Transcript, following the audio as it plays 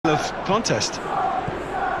the contest.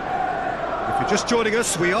 If you're just joining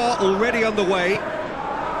us, we are already underway.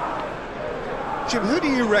 Jim, who do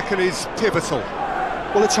you reckon is pivotal?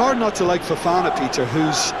 Well, it's hard not to like Fofana, Peter,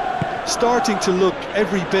 who's starting to look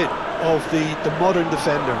every bit of the modern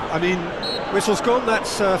defender. I mean... Whistle's gone,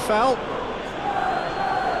 that's foul.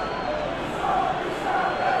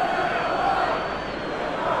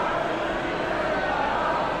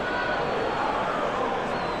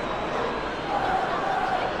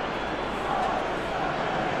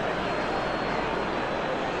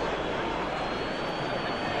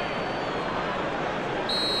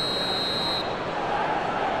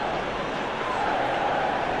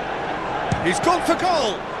 He's gone for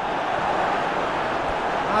goal.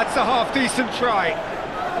 That's a half-decent try.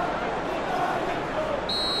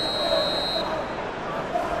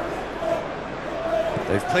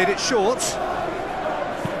 They've played it short.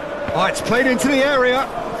 Oh, it's played into the area.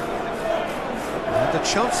 And the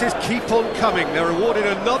chances keep on coming. They're awarded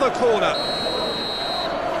another corner.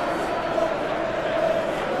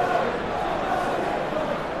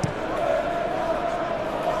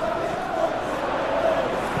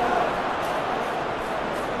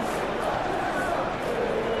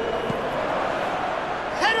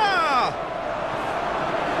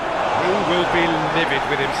 Will be livid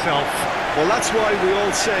with himself. Well, that's why we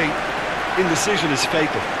all say indecision is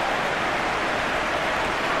fatal.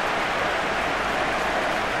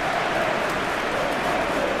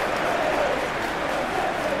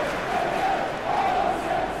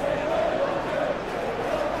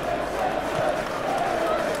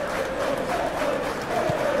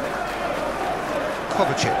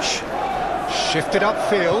 Kovacic shifted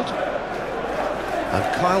upfield,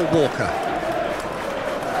 and Kyle Walker.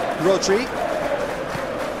 Rodri.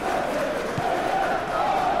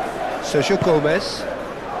 Sergio Gomez.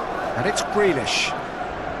 And it's Grealish.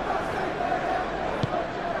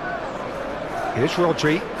 Here's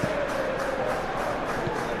Rodri.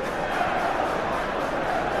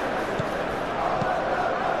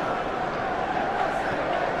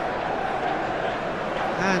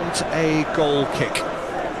 And a goal kick.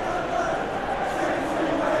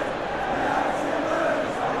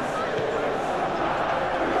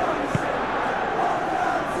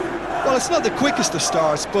 Well, it's not the quickest of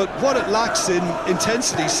starts, but what it lacks in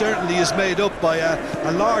intensity certainly is made up by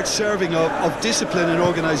a large serving of discipline and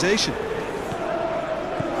organisation.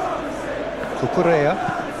 Cucurella.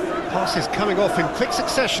 Passes coming off in quick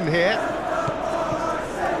succession here.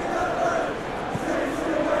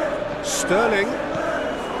 Sterling.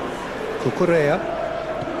 Cucurella.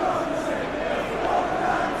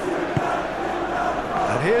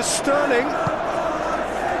 And here's Sterling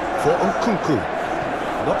for Nkunku.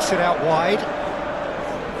 Knocks it out wide.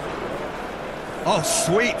 Oh,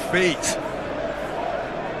 sweet feet.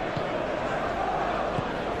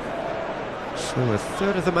 So a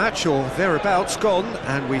third of the match, or thereabouts, gone,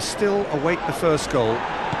 and we still await the first goal.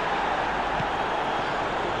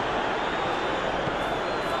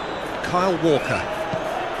 Kyle Walker.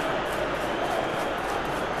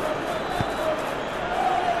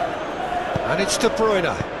 And it's De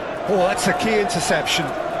Bruyne. Oh, that's a key interception.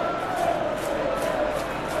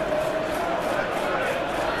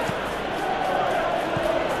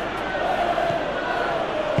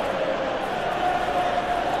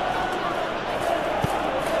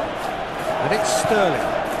 And it's Sterling.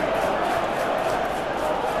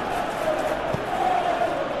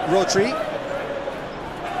 Rodri.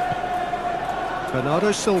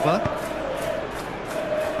 Bernardo Silva.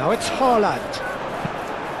 Now it's Haaland.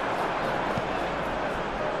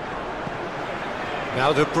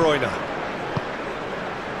 Now De Bruyne.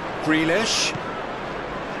 Grealish.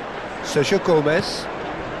 Sergio Gomez.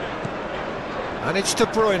 And it's De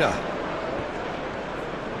Bruyne.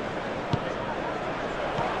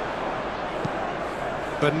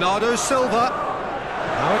 Bernardo Silva.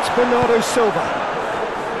 Now it's Bernardo Silva.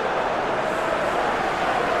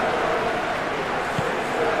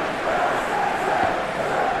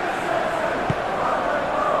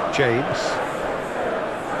 James.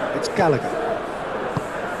 It's Gallagher.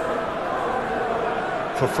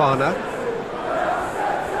 Fofana.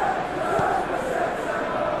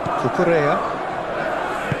 Cucurella.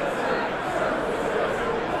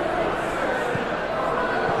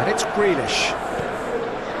 And it's Grealish.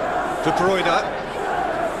 De Bruyne.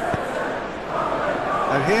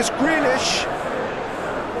 And here's Grealish.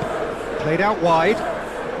 Played out wide.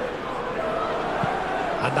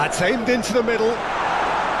 And that's aimed into the middle.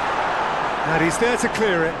 And he's there to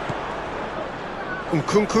clear it.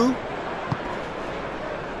 Nkunku.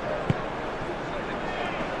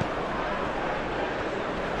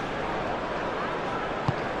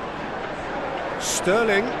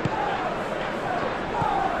 Sterling.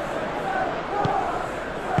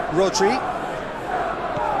 Rodri.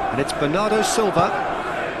 And it's Bernardo Silva.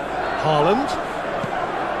 Haaland.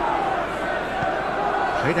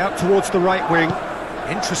 Played out towards the right wing.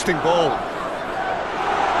 Interesting ball.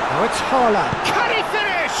 Now it's Haaland. Can he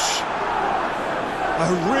finish?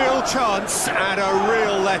 A real chance and a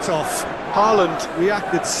real let-off. Haaland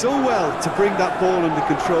reacted so well to bring that ball under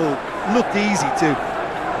control. Looked easy too.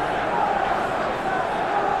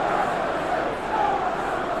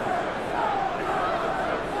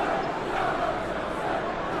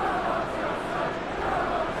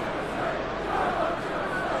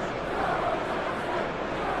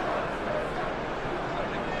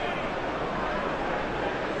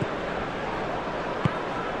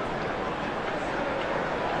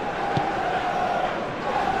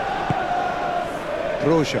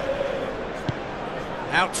 Broja.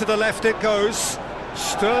 Out to the left it goes.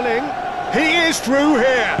 Sterling. He is through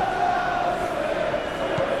here.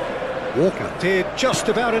 Walker did just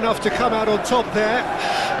about enough to come out on top there.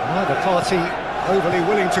 Neither party overly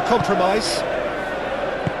willing to compromise.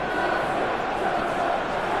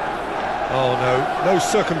 Oh no, no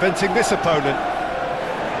circumventing this opponent.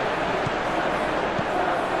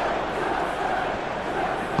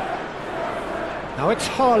 Now it's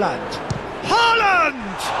Haaland.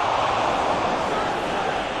 Haaland!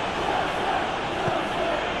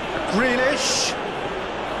 Grealish!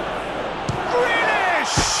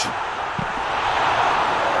 Grealish!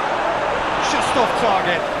 Just off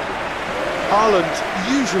target. Haaland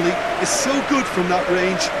usually is so good from that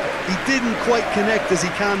range. He didn't quite connect as he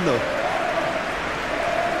can though.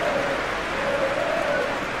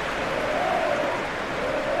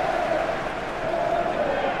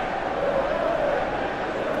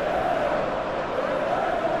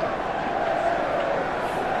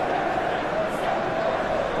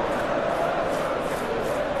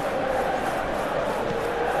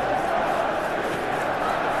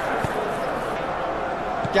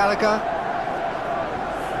 Gallagher.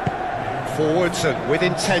 Forwards and with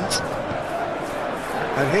intent.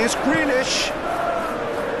 And here's Grealish.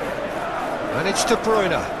 And it's De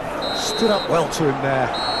Bruyne. Stood up well to him there.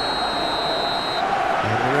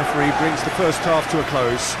 And the referee brings the first half to a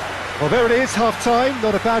close. Well, there it is, half-time.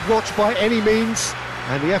 Not a bad watch by any means.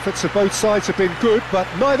 And the efforts of both sides have been good, but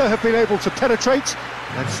neither have been able to penetrate.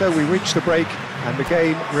 And so we reach the break, and the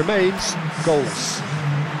game remains goalless.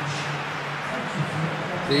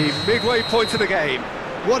 The midway point of the game.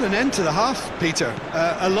 What an end to the half, Peter.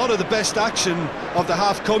 A lot of the best action of the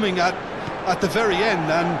half coming at the very end,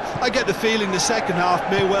 and I get the feeling the second half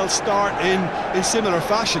may well start in similar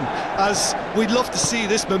fashion, as we'd love to see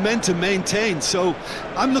this momentum maintained, so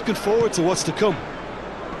I'm looking forward to what's to come.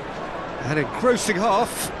 An engrossing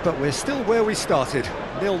half, but we're still where we started,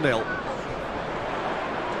 0-0.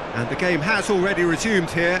 And the game has already resumed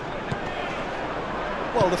here.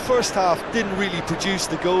 Well, the first half didn't really produce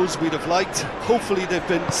the goals we'd have liked. Hopefully they've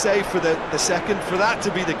been saved for the second. For that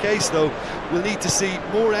to be the case, though, we'll need to see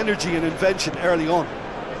more energy and invention early on.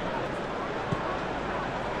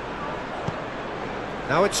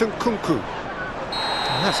 Now it's Nkunku.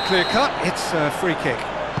 And that's clear cut, it's a free kick.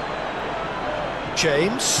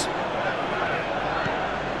 James.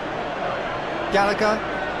 Gallagher.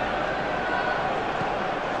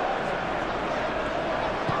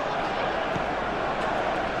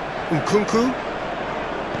 Nkunku.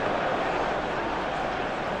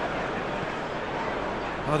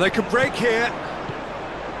 Oh, they can break here.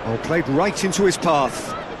 Oh, played right into his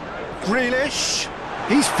path. Grealish.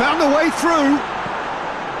 He's found a way through.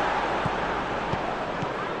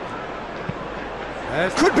 There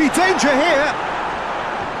could be danger here.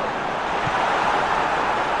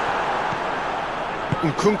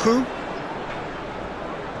 Nkunku.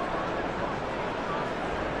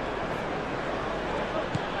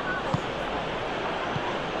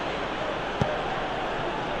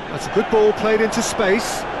 That's a good ball played into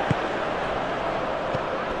space.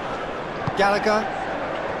 Gallagher.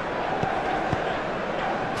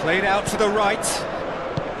 Played out to the right.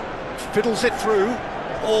 Fiddles it through.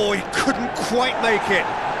 Oh, he couldn't quite make it.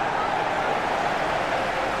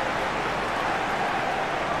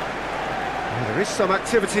 Well, there is some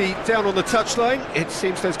activity down on the touchline. It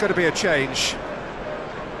seems there's going to be a change.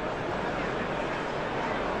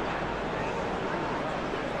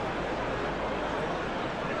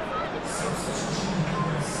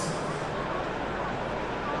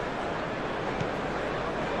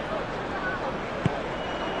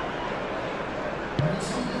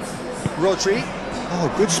 Rodri.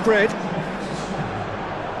 Oh, good spread.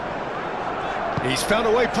 He's found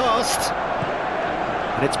a way past.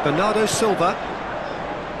 And it's Bernardo Silva.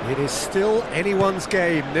 It is still anyone's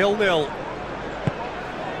game, 0-0.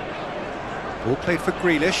 Ball played for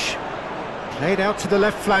Grealish. Played out to the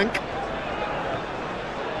left flank.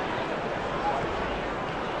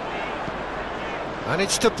 And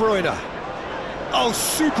it's De Bruyne. Oh,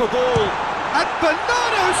 super ball! And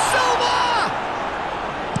Bernardo Silva!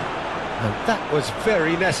 And that was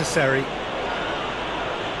very necessary.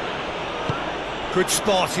 Good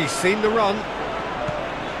spot, he's seen the run.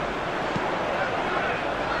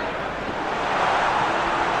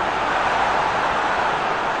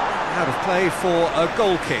 Out of play for a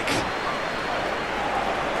goal kick.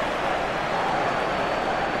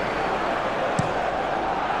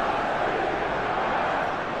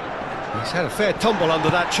 He's had a fair tumble under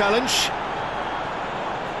that challenge.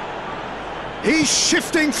 He's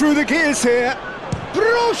shifting through the gears here.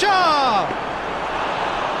 Broja!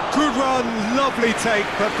 Good run, lovely take,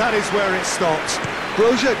 but that is where it stops.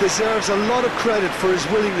 Broja deserves a lot of credit for his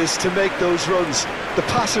willingness to make those runs. The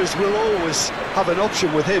passers will always have an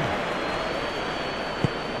option with him.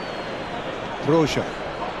 Broja.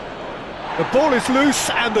 The ball is loose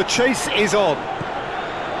and the chase is on.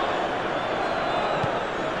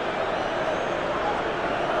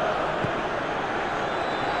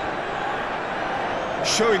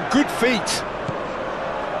 Showing good feet.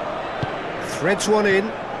 Threads one in.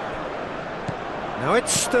 Now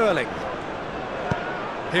it's Sterling.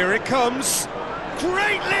 Here it comes.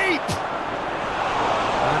 Great leap!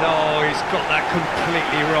 And oh, he's got that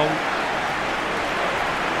completely wrong.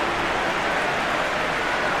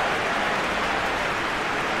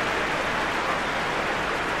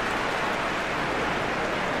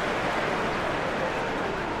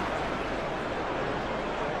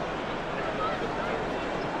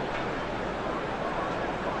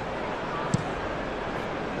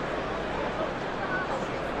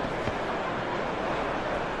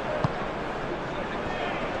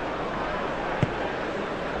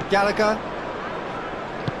 Gallagher.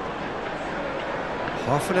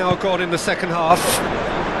 Half an hour gone in the second half.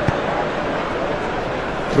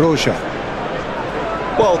 Broja.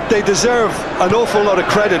 Well, they deserve an awful lot of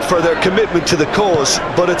credit for their commitment to the cause,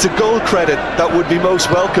 but it's a goal credit that would be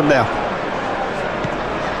most welcome now.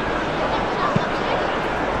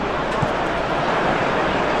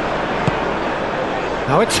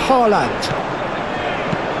 Now it's Haaland.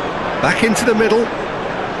 Back into the middle.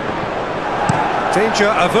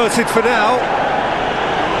 Danger averted for now.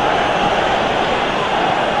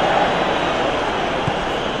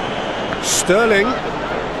 Sterling.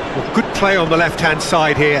 Well, good play on the left-hand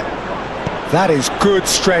side here. That is good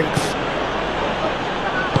strength.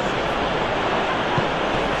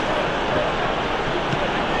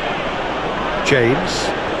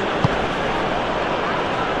 James.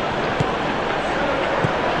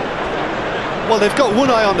 Well, they've got one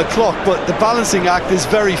eye on the clock, but the balancing act is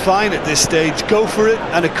very fine at this stage. Go for it,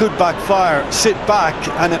 and it could backfire. Sit back,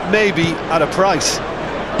 and it may be at a price.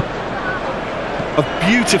 Have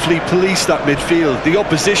beautifully policed that midfield. The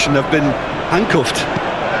opposition have been handcuffed.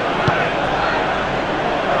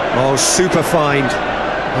 Oh, super find.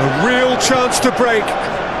 A real chance to break.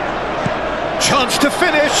 Chance to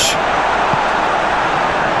finish.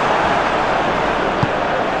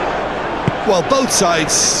 Well, both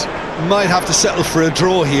sides might have to settle for a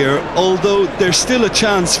draw here, although there's still a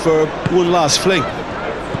chance for one last fling.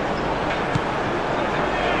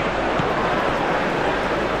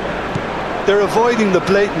 They're avoiding the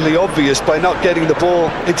blatantly obvious by not getting the ball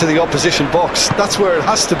into the opposition box. That's where it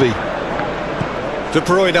has to be. De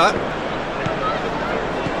Bruyne.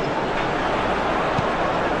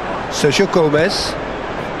 Sergio Gomez.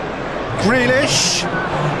 Grealish.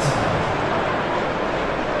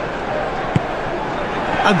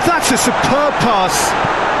 And that's a superb pass.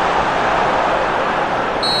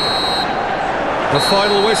 The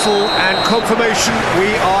final whistle and confirmation,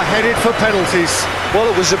 we are headed for penalties. Well,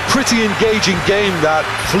 it was a pretty engaging game that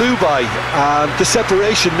flew by. The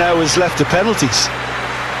separation now is left to penalties.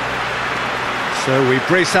 So we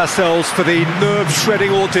brace ourselves for the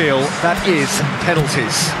nerve-shredding ordeal that is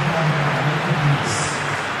penalties.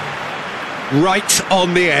 Right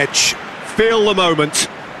on the edge. Feel the moment.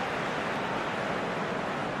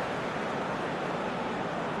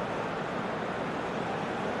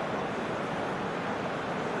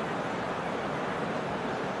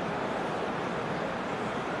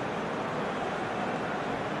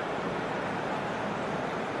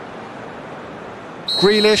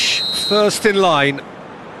 Grealish, first in line.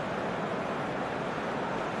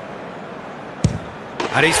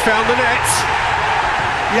 And he's found the net.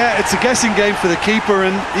 Yeah, it's a guessing game for the keeper,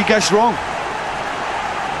 and he guessed wrong.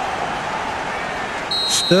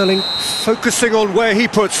 Sterling focusing on where he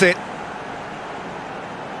puts it.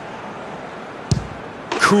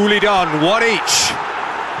 Coolly done, one each.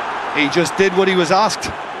 He just did what he was asked.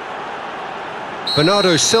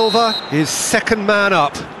 Bernardo Silva is second man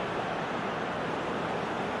up.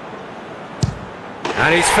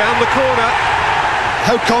 And he's found the corner.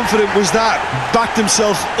 How confident was that? Backed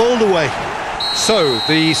himself all the way. So,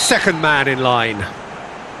 the second man in line.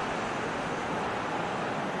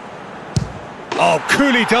 Oh,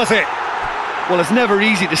 Cooley does it. Well, it's never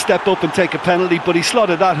easy to step up and take a penalty, but he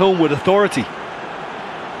slotted that home with authority.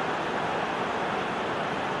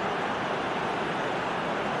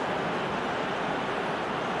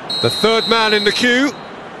 The third man in the queue.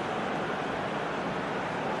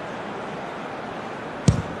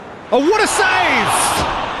 Oh, what a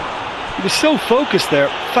save! He was so focused there.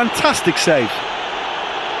 Fantastic save.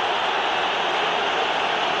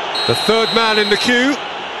 The third man in the queue.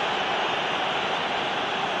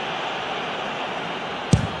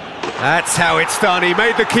 That's how it's done. He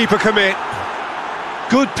made the keeper commit.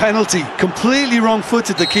 Good penalty. Completely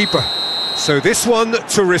wrong-footed, the keeper. So this one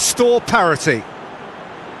to restore parity.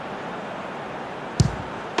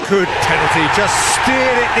 Good penalty, just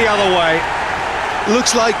steered it the other way.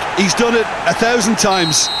 Looks like he's done it 1,000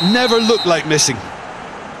 times. Never looked like missing.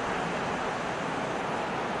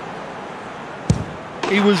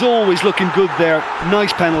 He was always looking good there.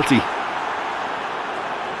 Nice penalty.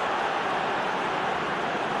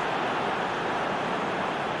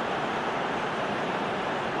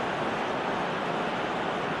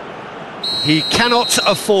 He cannot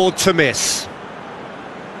afford to miss.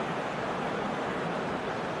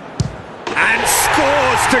 And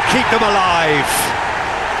scores to keep them alive.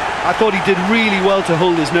 I thought he did really well to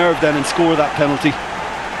hold his nerve then and score that penalty.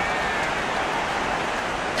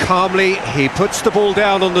 Calmly, he puts the ball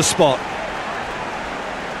down on the spot.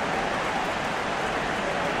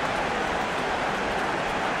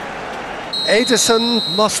 Ederson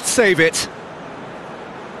must save it.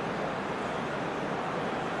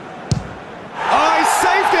 Oh, he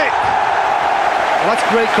saved it! Well, that's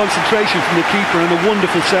great concentration from the keeper and a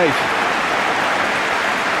wonderful save.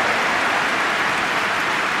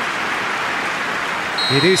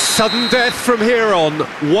 It is sudden death from here on.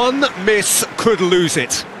 One miss could lose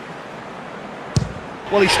it.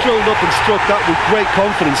 Well, he strolled up and struck that with great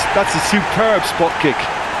confidence. That's a superb spot kick.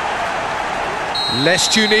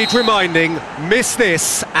 Lest you need reminding, miss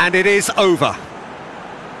this and it is over.